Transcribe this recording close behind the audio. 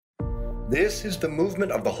This is the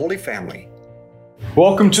movement of the Holy Family.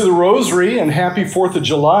 Welcome to the Rosary and happy 4th of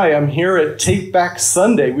July. I'm here at Take Back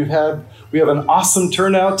Sunday. We have an awesome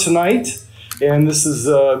turnout tonight, and this is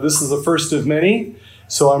the first of many.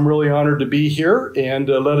 So I'm really honored to be here, and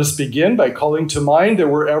let us begin by calling to mind that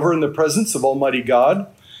we're ever in the presence of Almighty God,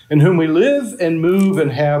 in whom we live and move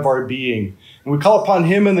and have our being. And we call upon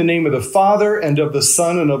Him in the name of the Father and of the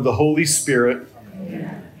Son and of the Holy Spirit.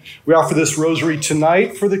 Amen. We offer this rosary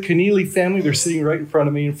tonight for the Keneally family. They're sitting right in front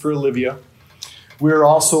of me, and for Olivia. We're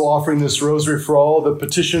also offering this rosary for all the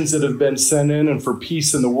petitions that have been sent in and for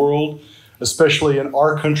peace in the world, especially in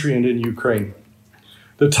our country and in Ukraine.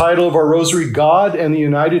 The title of our rosary, God and the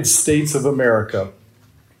United States of America.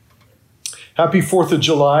 Happy 4th of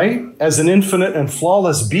July. As an infinite and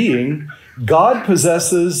flawless being, God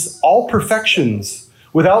possesses all perfections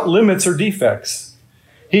without limits or defects.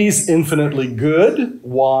 He's infinitely good,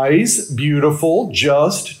 wise, beautiful,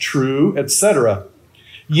 just, true, etc.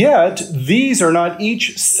 Yet, these are not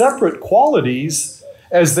each separate qualities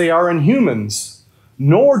as they are in humans,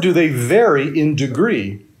 nor do they vary in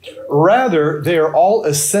degree. Rather, they are all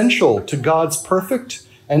essential to God's perfect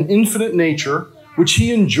and infinite nature, which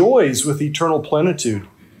He enjoys with eternal plenitude.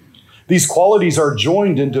 These qualities are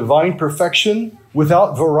joined in divine perfection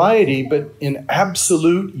without variety, but in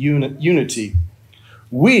absolute unity.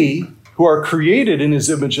 We, who are created in His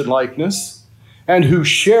image and likeness, and who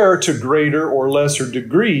share to greater or lesser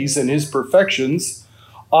degrees in His perfections,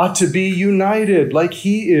 ought to be united like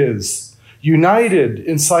He is, united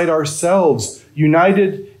inside ourselves,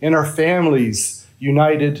 united in our families,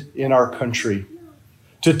 united in our country.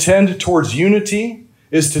 To tend towards unity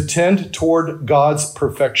is to tend toward God's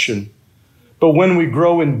perfection. But when we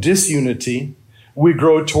grow in disunity, we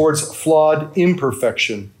grow towards flawed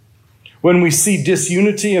imperfection. When we see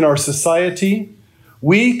disunity in our society,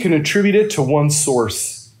 we can attribute it to one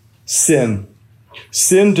source: sin.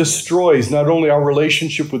 Sin destroys not only our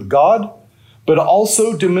relationship with God, but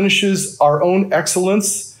also diminishes our own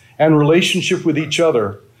excellence and relationship with each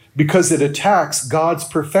other because it attacks God's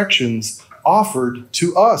perfections offered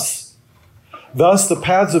to us. Thus, the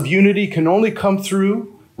paths of unity can only come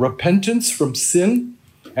through repentance from sin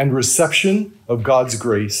and reception of God's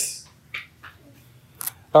grace.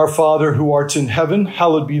 Our Father, who art in heaven,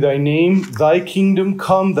 hallowed be thy name. Thy kingdom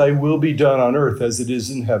come, thy will be done on earth as it is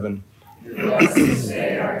in heaven. Give us this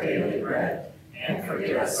day our daily bread, and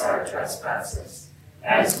forgive us our trespasses,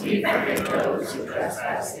 as we forgive those who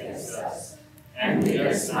trespass against us. And lead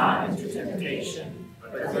us not into temptation,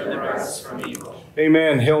 but deliver us from evil.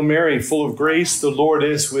 Amen. Hail Mary, full of grace, the Lord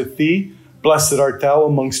is with thee. Blessed art thou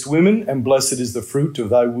amongst women, and blessed is the fruit of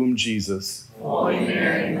thy womb, Jesus. Holy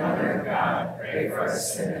Mary, Mother of God, pray for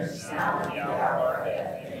us sinners now and at the hour of our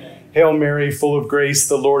death. Amen. Hail Mary, full of grace,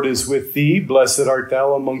 the Lord is with thee. Blessed art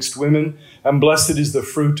thou amongst women, and blessed is the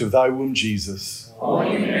fruit of thy womb, Jesus.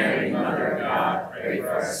 Holy Mary, Mother of God, pray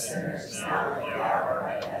for us sinners now and at the hour of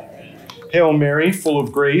our death. Amen. Hail Mary, full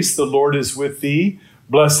of grace, the Lord is with thee.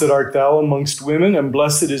 Blessed art thou amongst women, and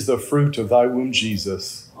blessed is the fruit of thy womb,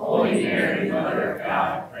 Jesus. Holy Mary, Mother of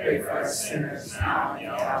God, pray for us sinners now and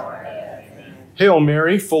at the hour of our death. Amen. Hail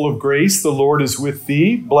Mary, full of grace, the Lord is with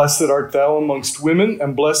thee. Blessed art thou amongst women,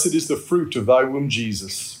 and blessed is the fruit of thy womb,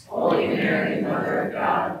 Jesus. Holy Mary, Mother of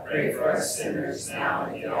God, pray for us sinners now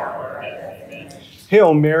and at the hour of our death. Amen.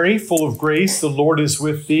 Hail Mary, full of grace, the Lord is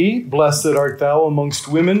with thee. Blessed art thou amongst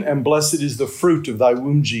women, and blessed is the fruit of thy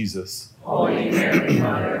womb, Jesus. Holy Mary,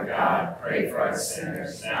 Mother of God, pray for us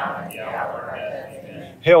sinners now and at the hour of our death.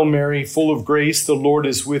 Amen. Hail Mary, full of grace, the Lord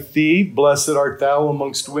is with thee. Blessed art thou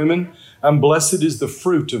amongst women, and blessed is the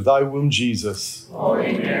fruit of thy womb, Jesus.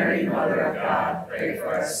 Holy Mary, Mother of God, pray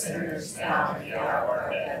for us sinners now and at the hour of our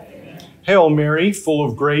death. Amen. Hail Mary, full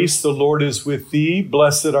of grace, the Lord is with thee.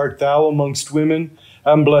 Blessed art thou amongst women,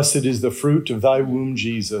 and blessed is the fruit of thy womb,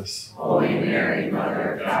 Jesus. Holy Mary,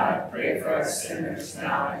 Mother of God, pray for us sinners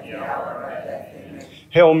now and at the hour of our death. Amen.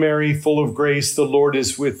 Hail Mary, full of grace, the Lord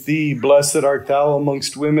is with thee. Blessed art thou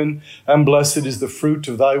amongst women, and blessed is the fruit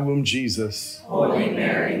of thy womb, Jesus. Holy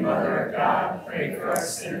Mary, Mother of God, pray for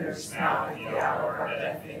us sinners now and at the hour of our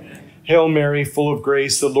death. Amen. Hail Mary, full of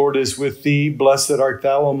grace, the Lord is with thee. Blessed art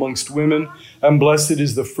thou amongst women, and blessed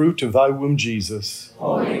is the fruit of thy womb, Jesus.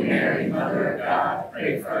 Holy Mary, Mother of God,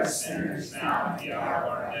 pray for us sinners now and at the hour of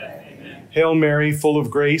our death. Amen. Hail Mary, full of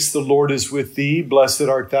grace, the Lord is with thee. Blessed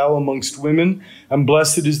art thou amongst women, and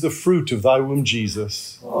blessed is the fruit of thy womb,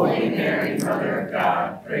 Jesus. Holy Mary, Mother of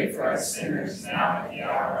God, pray for us sinners now and at the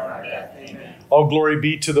hour of our death. Amen. All glory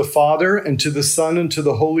be to the Father, and to the Son, and to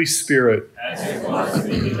the Holy Spirit. As it was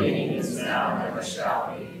in the beginning, is now, and ever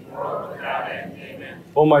shall be, world without end. Amen.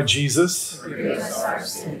 O my Jesus, forgive us our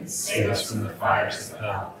sins, save us from the fires of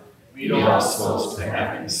hell. Lead all souls to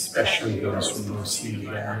heaven, especially those who most need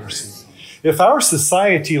thy mercy. if our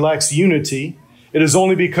society lacks unity, it is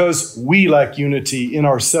only because we lack unity in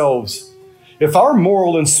ourselves. If our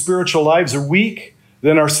moral and spiritual lives are weak,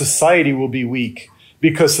 then our society will be weak,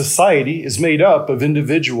 because society is made up of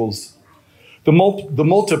individuals. The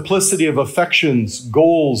multiplicity of affections,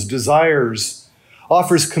 goals, desires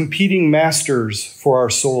offers competing masters for our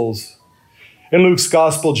souls. In Luke's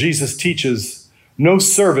gospel, Jesus teaches, no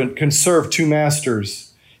servant can serve two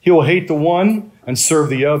masters. He will hate the one and serve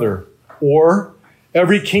the other. Or,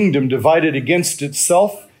 every kingdom divided against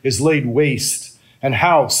itself is laid waste, and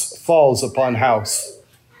house falls upon house.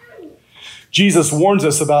 Jesus warns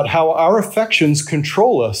us about how our affections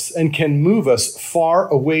control us and can move us far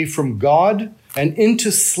away from God and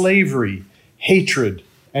into slavery, hatred,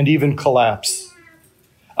 and even collapse.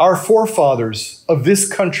 Our forefathers of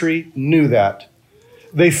this country knew that.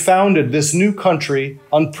 They founded this new country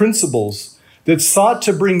on principles that sought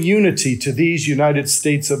to bring unity to these United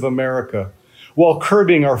States of America while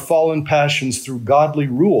curbing our fallen passions through godly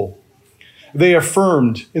rule. They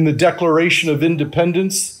affirmed in the Declaration of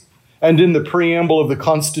Independence and in the preamble of the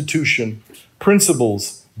Constitution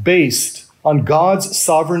principles based on God's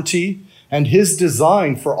sovereignty and his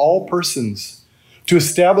design for all persons to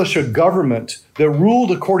establish a government that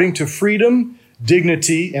ruled according to freedom,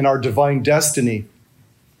 dignity, and our divine destiny.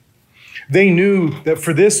 They knew that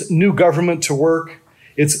for this new government to work,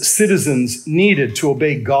 its citizens needed to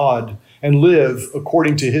obey God and live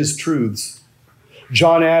according to his truths.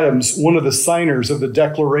 John Adams, one of the signers of the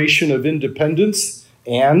Declaration of Independence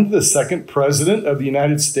and the second president of the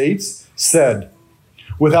United States, said,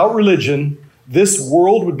 "Without religion, this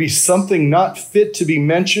world would be something not fit to be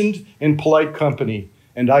mentioned in polite company,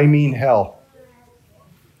 and I mean hell."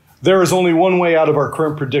 There is only one way out of our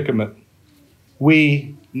current predicament.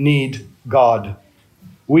 We need God.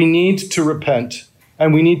 We need to repent,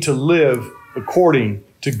 and we need to live according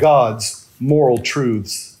to God's moral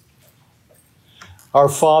truths. Our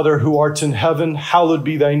Father, who art in heaven, hallowed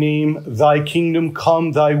be thy name. Thy kingdom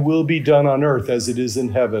come, thy will be done on earth as it is in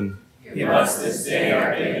heaven. Give us this day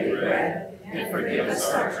our daily bread, and forgive us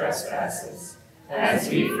our trespasses, as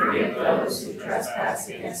we forgive those who trespass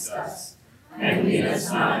against us. And lead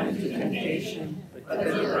us not into temptation, but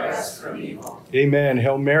deliver us from evil. Amen.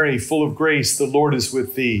 Hail Mary, full of grace, the Lord is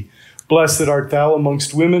with thee. Blessed art thou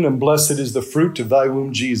amongst women, and blessed is the fruit of thy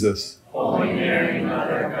womb, Jesus. Holy Mary,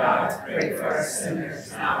 Mother of God, pray for us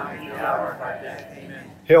sinners, now and at the hour of our death. Amen.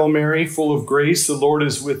 Hail Mary, full of grace, the Lord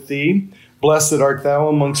is with thee. Blessed art thou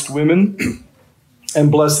amongst women,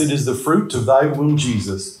 and blessed is the fruit of thy womb,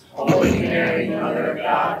 Jesus. Holy Mary, Mother of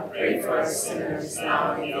God, pray for us sinners,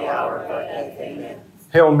 now and at the hour of our death. Amen.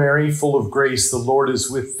 Hail Mary, full of grace, the Lord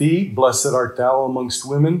is with thee. Blessed art thou amongst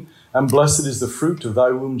women, and blessed is the fruit of thy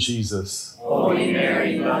womb, Jesus. Holy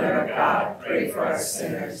Mary, Mother of God, pray for us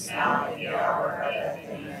sinners, now and at the hour of our death.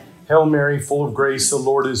 Amen. Hail Mary, full of grace, the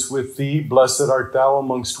Lord is with thee. Blessed art thou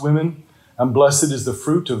amongst women, and blessed is the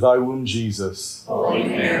fruit of thy womb, Jesus. Holy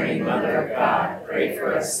Mary, Mother of God, pray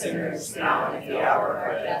for us sinners, now and at the hour of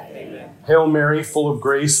our death. Amen. Hail Mary, full of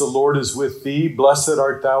grace, the Lord is with thee. Blessed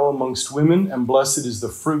art thou amongst women, and blessed is the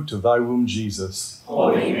fruit of thy womb, Jesus.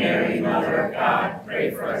 Holy Mary, Mother of God,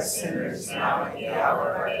 pray for us sinners, now and at the hour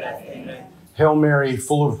of our death. Amen. Hail Mary,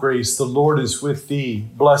 full of grace, the Lord is with thee.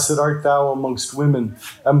 Blessed art thou amongst women,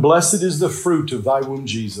 and blessed is the fruit of thy womb,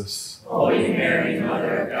 Jesus. Holy Mary,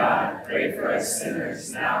 Mother of God, pray for us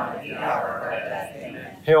sinners, now and at the hour of our death. Amen.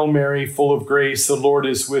 Hail Mary, full of grace, the Lord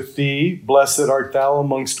is with thee. Blessed art thou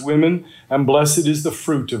amongst women, and blessed is the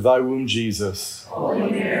fruit of thy womb, Jesus.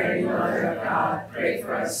 Holy Mary, Mother of God, pray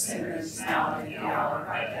for us sinners, now and at the hour of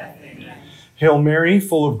our death. Amen. Hail Mary,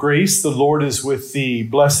 full of grace, the Lord is with thee.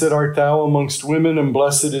 Blessed art thou amongst women, and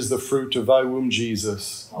blessed is the fruit of thy womb,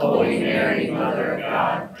 Jesus. Holy Mary, Mother of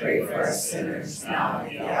God, pray for us sinners, now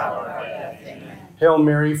and at the hour of our death. Amen. Hail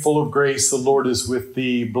Mary, full of grace, the Lord is with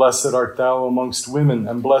thee. Blessed art thou amongst women,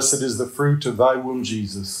 and blessed is the fruit of thy womb,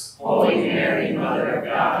 Jesus. Holy Mary, Mother of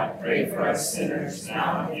God, pray for us sinners,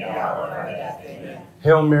 now and at the hour of our death. Amen.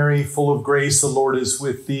 Hail Mary, full of grace, the Lord is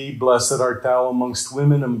with thee. Blessed art thou amongst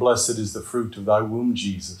women, and blessed is the fruit of thy womb,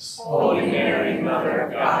 Jesus. Holy Mary, Mother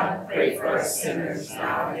of God, pray for us sinners,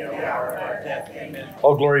 now and at the hour of our death. Amen.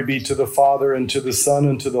 All glory be to the Father, and to the Son,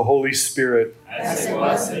 and to the Holy Spirit. As it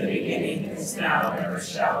was in the beginning, is now, and ever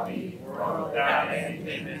shall be, world without end.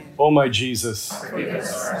 Amen. O my Jesus, Forgive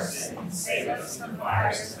us our sins, save us from the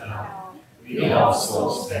fires of hell. Lead all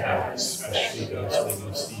souls to heaven, especially those who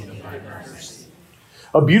most need of thy mercy.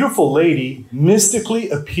 a beautiful lady mystically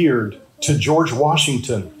appeared to George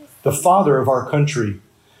Washington, the father of our country,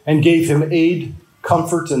 and gave him aid,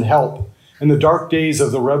 comfort, and help in the dark days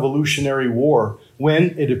of the Revolutionary War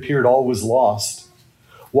when it appeared all was lost.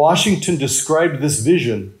 Washington described this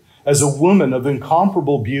vision as a woman of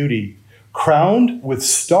incomparable beauty, crowned with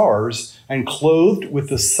stars and clothed with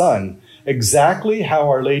the sun, exactly how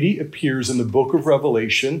Our Lady appears in the book of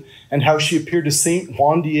Revelation and how she appeared to St.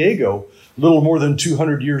 Juan Diego little more than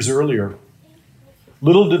 200 years earlier.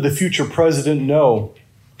 Little did the future president know,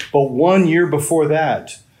 but 1 year before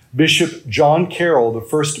that, Bishop John Carroll, the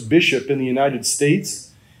first bishop in the United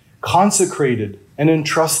States, consecrated and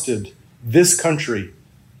entrusted this country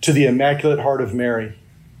to the Immaculate Heart of Mary.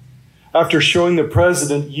 After showing the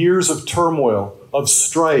president years of turmoil, of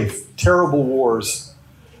strife, terrible wars,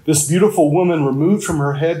 this beautiful woman removed from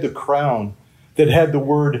her head the crown that had the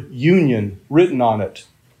word union written on it.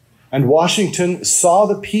 And Washington saw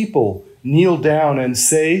the people kneel down and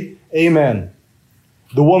say, Amen.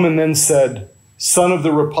 The woman then said, Son of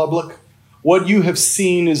the Republic, what you have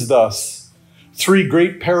seen is thus. 3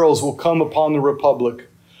 great perils will come upon the Republic.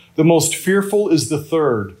 The most fearful is the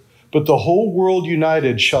third, but the whole world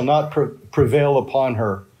united shall not prevail upon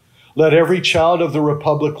her. Let every child of the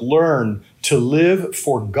Republic learn to live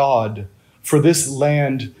for God, for this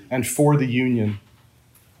land, and for the Union.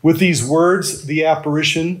 With these words, the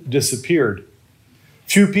apparition disappeared.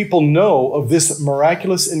 Few people know of this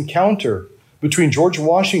miraculous encounter between George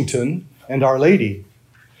Washington and Our Lady,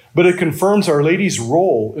 but it confirms Our Lady's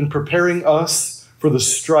role in preparing us for the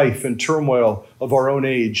strife and turmoil of our own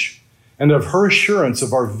age, and of her assurance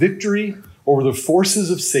of our victory over the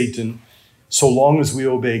forces of Satan so long as we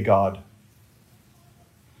obey God.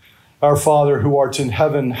 Our Father, who art in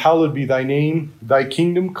heaven, hallowed be thy name. Thy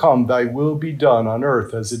kingdom come, thy will be done on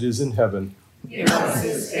earth as it is in heaven. Give us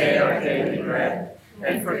this day our daily bread,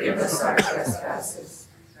 and forgive us our trespasses,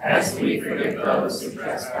 as we forgive those who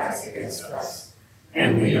trespass against us.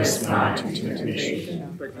 And lead us not into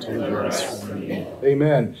temptation, but deliver us from evil.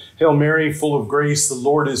 Amen. Hail Mary, full of grace, the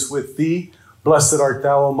Lord is with thee. Blessed art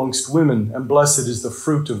thou amongst women, and blessed is the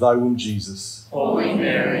fruit of thy womb, Jesus. Holy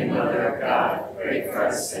Mary, Mother of God, pray for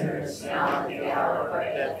us sinners, now and at the hour of our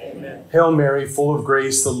death. Amen. Hail Mary, full of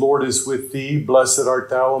grace, the Lord is with thee. Blessed art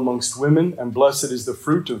thou amongst women, and blessed is the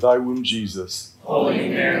fruit of thy womb, Jesus. Holy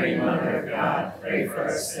Mary, Mother of God, pray for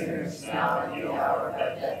us sinners, now and at the hour of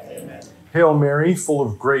our death. Amen. Hail Mary, full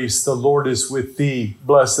of grace, the Lord is with thee.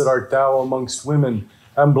 Blessed art thou amongst women,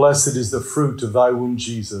 and blessed is the fruit of thy womb,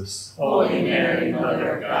 Jesus. Holy Mary,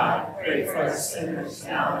 Mother of God, pray for us sinners,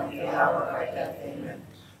 now and at the hour of our death. Amen.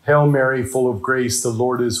 Hail Mary, full of grace, the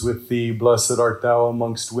Lord is with thee. Blessed art thou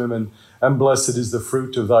amongst women, and blessed is the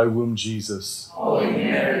fruit of thy womb, Jesus. Holy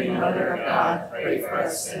Mary, Mother of God, pray for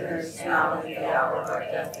us sinners, now and at the hour of our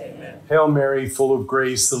death. Amen. Hail Mary, full of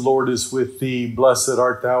grace, the Lord is with thee. Blessed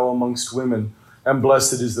art thou amongst women, and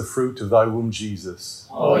blessed is the fruit of thy womb, Jesus.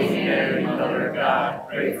 Holy Mary, Mother of God,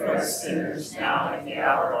 pray for us sinners, now and at the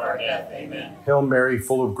hour of our death. Amen. Hail Mary,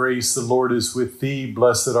 full of grace, the Lord is with thee.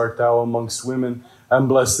 Blessed art thou amongst women, and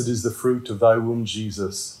blessed is the fruit of thy womb,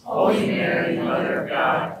 Jesus. Holy Mary, Mother of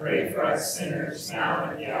God, pray for us sinners, now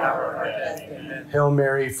and at the hour of our death. Amen. Hail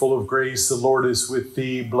Mary, full of grace, the Lord is with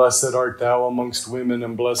thee. Blessed art thou amongst women,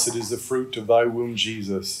 and blessed is the fruit of thy womb,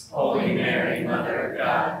 Jesus. Holy Mary, Mother of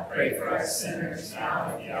God, pray for us sinners, now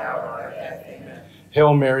and at the hour of our death. Amen.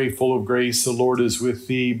 Hail Mary, full of grace, the Lord is with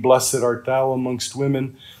thee. Blessed art thou amongst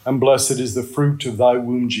women, and blessed is the fruit of thy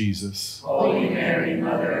womb, Jesus. Holy Mary,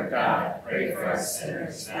 Mother of God, pray for us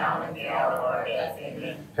sinners, now and at the hour of our death.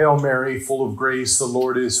 Amen. Hail Mary, full of grace, the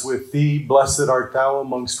Lord is with thee. Blessed art thou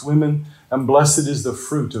amongst women, and blessed is the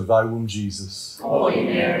fruit of thy womb, Jesus. Holy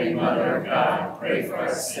Mary, Mother of God, pray for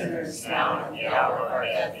us sinners, now and at the hour of our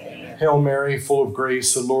death. Amen. Hail Mary, full of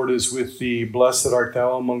grace, the Lord is with thee. Blessed art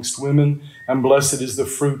thou amongst women, and blessed is the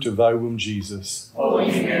fruit of thy womb, Jesus. Holy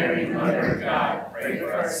Mary, Mother of God, pray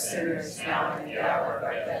for us sinners, now and at the hour of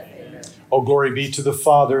our death. Amen. O glory be to the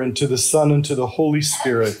Father, and to the Son, and to the Holy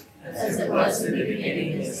Spirit. As it was in the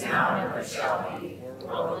beginning, is now, and ever shall be,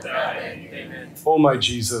 world without end. Amen. O my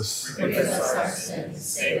Jesus, Forgive us our sins,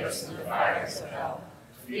 save us from the fires of hell.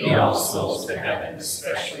 Lead all souls to heaven,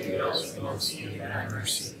 especially those who most need thy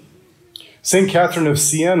mercy. St. Catherine of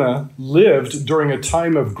Siena lived during a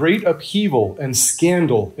time of great upheaval and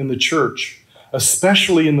scandal in the church,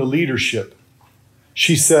 especially in the leadership.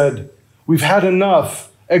 She said, "We've had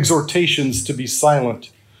enough exhortations to be silent.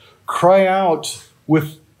 Cry out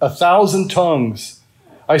with 1,000 tongues.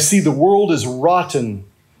 I see the world is rotten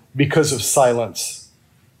because of silence."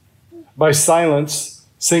 By silence,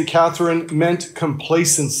 St. Catherine meant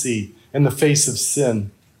complacency in the face of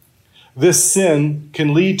sin. This sin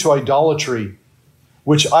can lead to idolatry,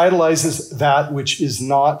 which idolizes that which is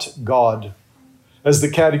not God. As the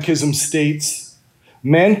Catechism states,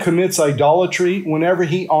 man commits idolatry whenever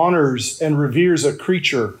he honors and reveres a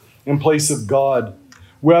creature in place of God,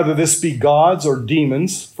 whether this be gods or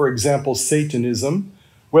demons, for example, Satanism,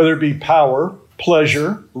 whether it be power,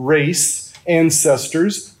 pleasure, race,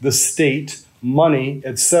 ancestors, the state, money,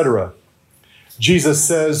 etc. Jesus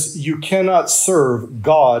says, you cannot serve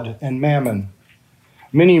God and mammon.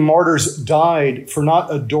 Many martyrs died for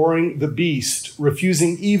not adoring the beast,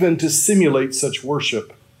 refusing even to simulate such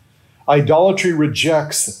worship. Idolatry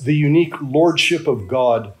rejects the unique lordship of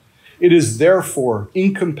God. It is therefore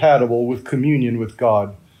incompatible with communion with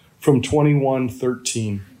God. From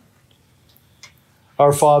 21:13.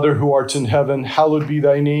 Our Father, who art in heaven, hallowed be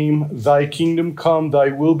thy name. Thy kingdom come, thy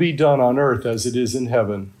will be done on earth as it is in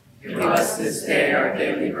heaven. Give us this day our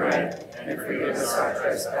daily bread, and forgive us our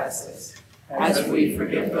trespasses, as we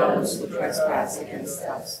forgive those who trespass against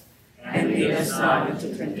us. And lead us not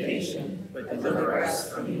into temptation, but deliver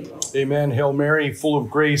us from evil. Amen. Hail Mary, full of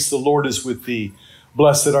grace, the Lord is with thee.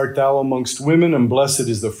 Blessed art thou amongst women, and blessed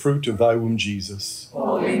is the fruit of thy womb, Jesus.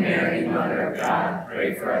 Holy Mary, Mother of God,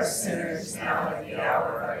 pray for us sinners, now and at the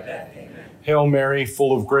hour of our death. Amen. Hail Mary,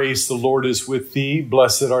 full of grace, the Lord is with thee.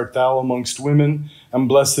 Blessed art thou amongst women, and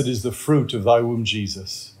blessed is the fruit of thy womb,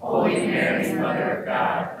 Jesus. Holy Mary, Mother of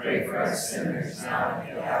God, pray for us sinners, now and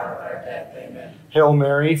at the hour of our death. Amen. Hail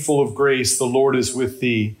Mary, full of grace, the Lord is with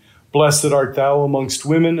thee. Blessed art thou amongst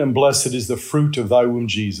women, and blessed is the fruit of thy womb,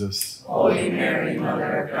 Jesus. Holy Mary,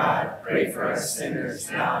 Mother of God, pray for us sinners,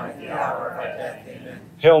 now and at the hour of our death. Amen.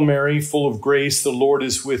 Hail Mary, full of grace, the Lord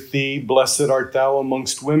is with thee. Blessed art thou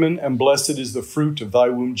amongst women, and blessed is the fruit of thy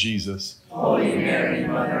womb, Jesus. Holy Mary,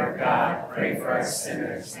 Mother of God, pray for us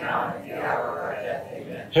sinners, now and at the hour of our death.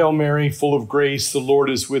 Amen. Hail Mary, full of grace, the Lord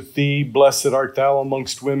is with thee. Blessed art thou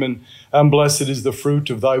amongst women, and blessed is the fruit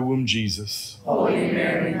of thy womb, Jesus. Holy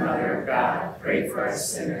Mary, Mother of God, pray for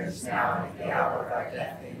us sinners, now and at the hour of our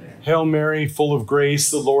death. Amen. Hail Mary, full of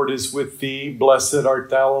grace, the Lord is with thee. Blessed art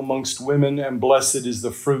thou amongst women, and blessed is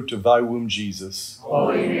the fruit of thy womb, Jesus.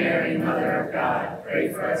 Holy Mary, Mother of God,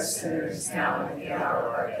 pray for us sinners, now and at the hour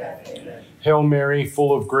of our death. Amen. Hail Mary,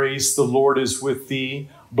 full of grace, the Lord is with thee.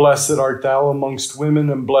 Blessed art thou amongst women,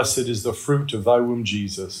 and blessed is the fruit of thy womb,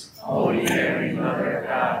 Jesus. Holy Mary, Mother of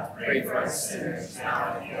God, pray for us sinners,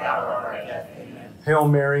 now and at the hour of our death. Amen. Hail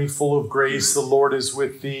Mary, full of grace, the Lord is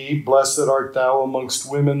with thee. Blessed art thou amongst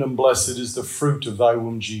women, and blessed is the fruit of thy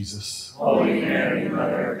womb, Jesus. Holy Mary,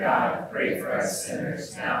 Mother of God, pray for us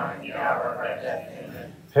sinners, now and at the hour of our death.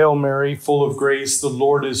 Amen. Hail Mary, full of grace, the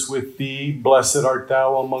Lord is with thee. Blessed art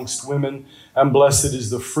thou amongst women, and blessed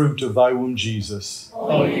is the fruit of thy womb, Jesus.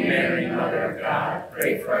 Holy Mary, Mother of God,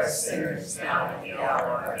 pray for us sinners, now and at the hour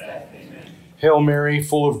of our death. Amen. Hail Mary,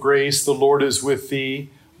 full of grace, the Lord is with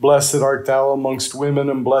thee. Blessed art thou amongst women,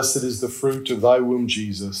 and blessed is the fruit of thy womb,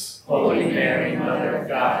 Jesus. Holy Mary, Mother of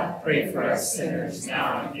God, pray for us sinners,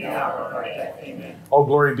 now and at the hour of our death. Amen. All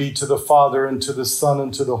glory be to the Father, and to the Son,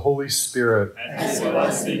 and to the Holy Spirit. As it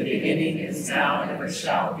was in the beginning, is now, and ever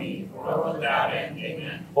shall be, world without end.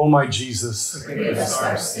 Amen. O my Jesus, Forgive us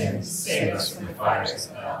our sins, save us from the fires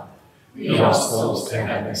of hell. Lead all all souls souls to to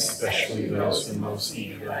heaven, heaven, especially those in most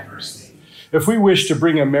need of thy mercy. if we wish to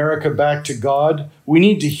bring America back to God, we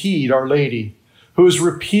need to heed Our Lady, who has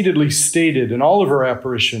repeatedly stated in all of her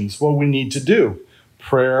apparitions what we need to do: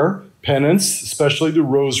 prayer, penance, especially the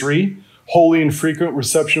rosary, holy and frequent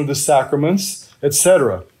reception of the sacraments,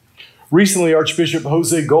 etc. Recently, Archbishop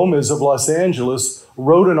Jose Gomez of Los Angeles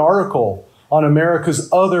wrote an article on America's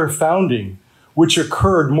other founding, which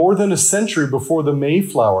occurred more than a century before the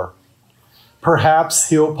Mayflower. Perhaps,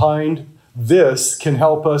 he opined, this can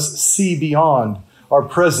help us see beyond our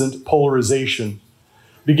present polarization.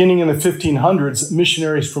 Beginning in the 1500s,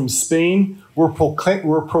 missionaries from Spain were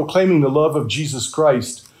proclaiming the love of Jesus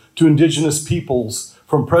Christ to indigenous peoples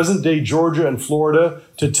from present-day Georgia and Florida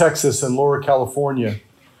to Texas and Lower California.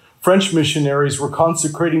 French missionaries were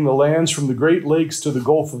consecrating the lands from the Great Lakes to the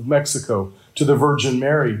Gulf of Mexico to the Virgin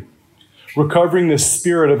Mary. Recovering the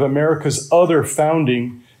spirit of America's other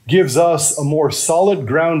founding gives us a more solid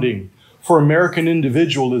grounding for American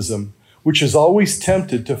individualism, which is always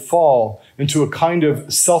tempted to fall into a kind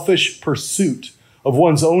of selfish pursuit of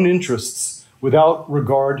one's own interests without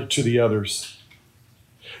regard to the others.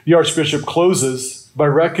 The Archbishop closes by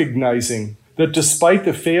recognizing that despite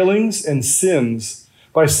the failings and sins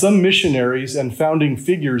by some missionaries and founding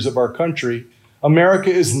figures of our country, America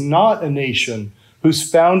is not a nation whose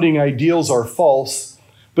founding ideals are false,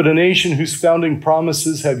 but a nation whose founding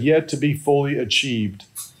promises have yet to be fully achieved.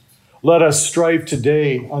 Let us strive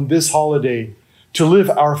today on this holiday to live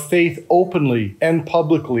our faith openly and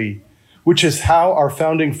publicly, which is how our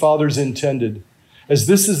founding fathers intended, as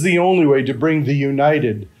this is the only way to bring the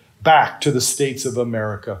united back to the states of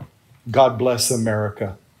America. God bless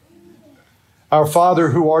America. Our Father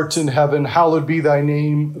who art in heaven, hallowed be thy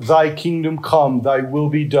name. Thy kingdom come, thy will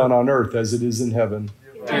be done on earth as it is in heaven.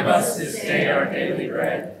 Give us this day our daily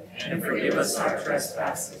bread, and forgive us our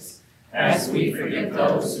trespasses, as we forgive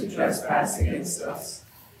those who trespass against us.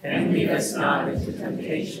 And lead us not into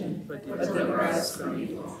temptation, but deliver us from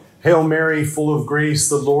evil. Hail Mary, full of grace,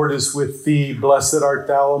 the Lord is with thee. Blessed art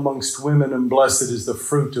thou amongst women, and blessed is the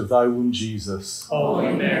fruit of thy womb, Jesus.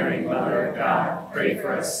 Holy Mary, Mother of God, pray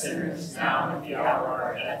for us sinners, now and at the hour of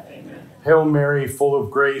our death. Amen. Hail Mary, full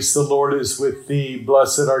of grace, the Lord is with thee.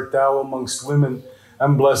 Blessed art thou amongst women,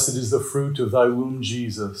 and blessed is the fruit of thy womb,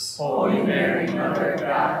 Jesus. Holy Mary, Mother of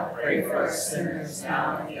God, pray for us sinners,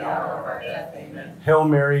 now and at the hour of our death. Amen. Hail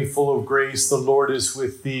Mary, full of grace, the Lord is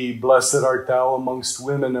with thee. Blessed art thou amongst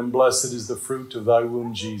women, and blessed is the fruit of thy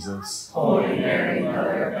womb, Jesus. Holy Mary,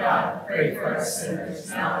 Mother of God, pray for us sinners,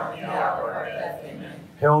 now and at the hour of our death. Amen.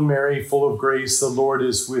 Hail Mary, full of grace, the Lord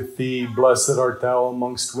is with thee. Blessed art thou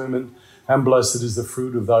amongst women, and blessed is the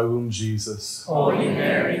fruit of thy womb, Jesus. Holy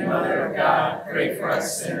Mary, Mother of God, pray for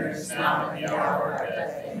us sinners, now and at the hour of our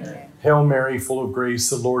death. Amen. Hail Mary, full of grace,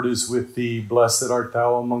 the Lord is with thee. Blessed art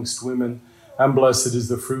thou amongst women, and blessed is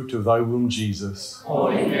the fruit of thy womb, Jesus.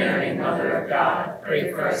 Holy Mary, Mother of God,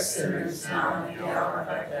 pray for us sinners, now and at the hour of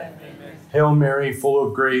our death. Amen. Hail Mary, full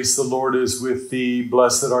of grace, the Lord is with thee.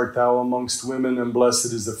 Blessed art thou amongst women, and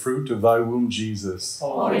blessed is the fruit of thy womb, Jesus.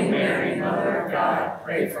 Holy Mary, Mother of God,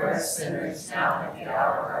 pray for us sinners, now and at the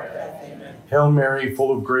hour of our death. Amen. Hail Mary,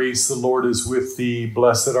 full of grace, the Lord is with thee.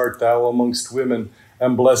 Blessed art thou amongst women,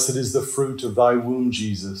 and blessed is the fruit of thy womb,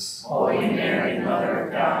 Jesus. Holy Mary, Mother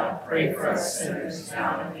of God, pray for us sinners,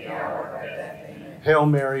 now and at the hour of our death. Amen. Hail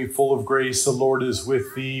Mary, full of grace, the Lord is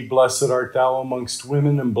with thee. Blessed art thou amongst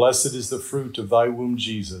women, and blessed is the fruit of thy womb,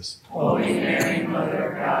 Jesus. Holy Mary,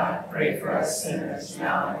 Mother of God, pray for us sinners,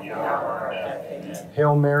 now and at the hour of our death. Amen.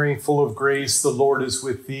 Hail Mary, full of grace, the Lord is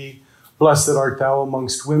with thee. Blessed art thou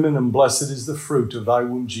amongst women, and blessed is the fruit of thy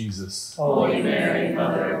womb, Jesus. Holy Mary,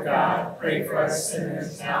 Mother of God, pray for us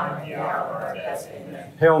sinners, now and at the hour of our death.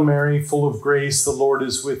 Amen. Hail Mary, full of grace, the Lord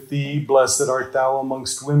is with thee. Blessed art thou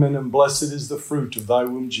amongst women, and blessed is the fruit of thy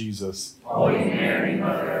womb, Jesus. Holy Mary,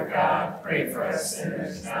 Mother of God, pray for us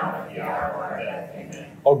sinners, now and at the hour of our death.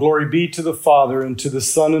 Amen. All glory be to the Father, and to the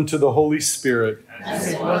Son, and to the Holy Spirit.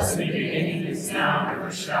 As it was in the beginning, is now, and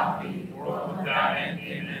ever shall be, world without end.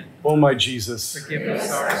 Amen. O my Jesus, Forgive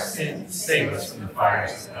us our sins, save us from the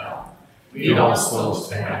fires of hell. Lead all souls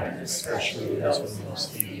to heaven, especially those in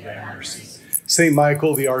most need of thy mercy. Saint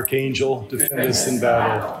Michael, the Archangel, defend us in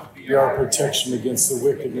battle. Be our protection against the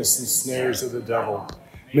wickedness and snares of the devil.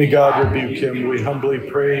 May God rebuke him, we humbly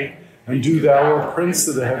pray. And do thou, O Prince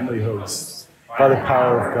of the heavenly hosts, by the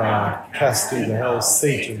power of God, cast into hell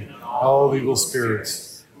Satan, all evil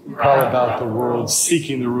spirits, who prowl about the world,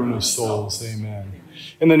 seeking the ruin of souls. Amen.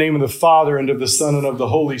 In the name of the Father, and of the Son, and of the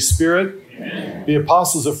Holy Spirit, Amen. The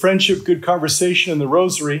apostles of friendship, good conversation, and the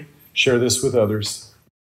rosary, share this with others.